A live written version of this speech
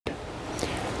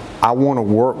I want to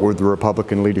work with the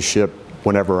Republican leadership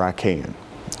whenever I can.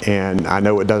 And I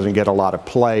know it doesn't get a lot of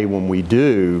play when we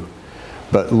do,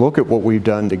 but look at what we've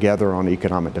done together on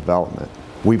economic development.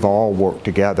 We've all worked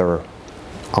together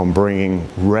on bringing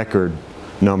record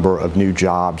number of new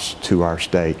jobs to our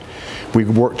state.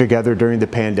 We've worked together during the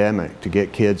pandemic to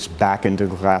get kids back into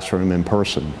the classroom in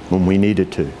person when we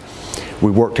needed to.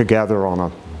 We worked together on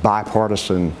a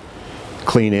bipartisan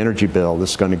clean energy bill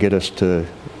that's going to get us to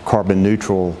carbon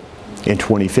neutral in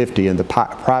 2050 in the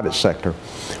private sector.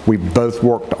 We both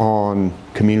worked on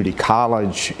community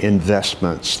college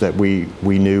investments that we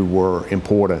knew were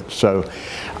important. So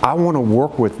I want to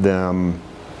work with them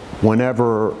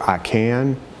whenever I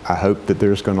can. I hope that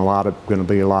there's going to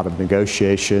be a lot of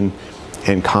negotiation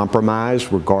and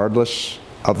compromise regardless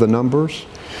of the numbers.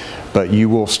 But you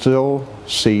will still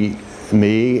see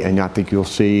me, and I think you'll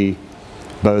see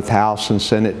both House and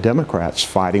Senate Democrats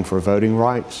fighting for voting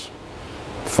rights,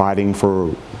 fighting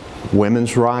for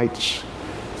women's rights,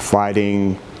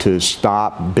 fighting to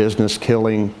stop business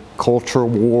killing culture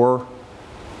war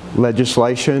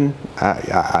legislation.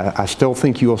 I still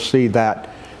think you'll see that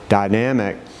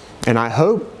dynamic. And I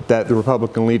hope that the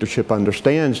Republican leadership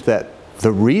understands that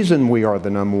the reason we are the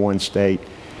 #1 state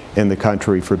in the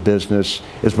country for business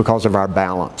is because of our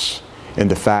balance and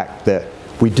the fact that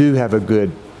we do have a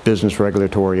good business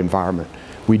regulatory environment.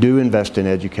 We do invest in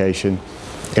education,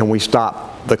 and we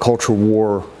stop the culture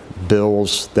war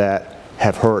bills that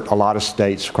have hurt a lot of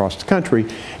states across the country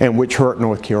and which hurt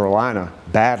North Carolina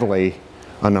badly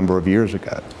a number of years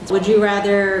ago. Would you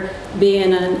rather be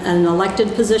in an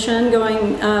elected position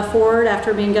going forward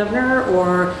after being governor,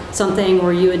 or something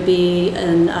where you would be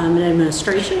in an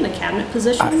administration, a cabinet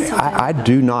position? I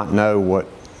do not know what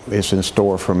is in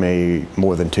store for me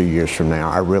more than 2 years from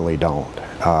now. I really don't.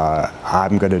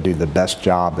 I'm going to do the best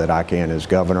job that I can as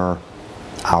governor.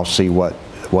 I'll see what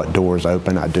doors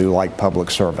open. I do like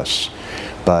public service,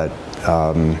 but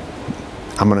I'm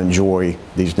going to enjoy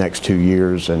these next 2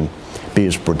 years and be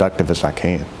as productive as I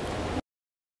can.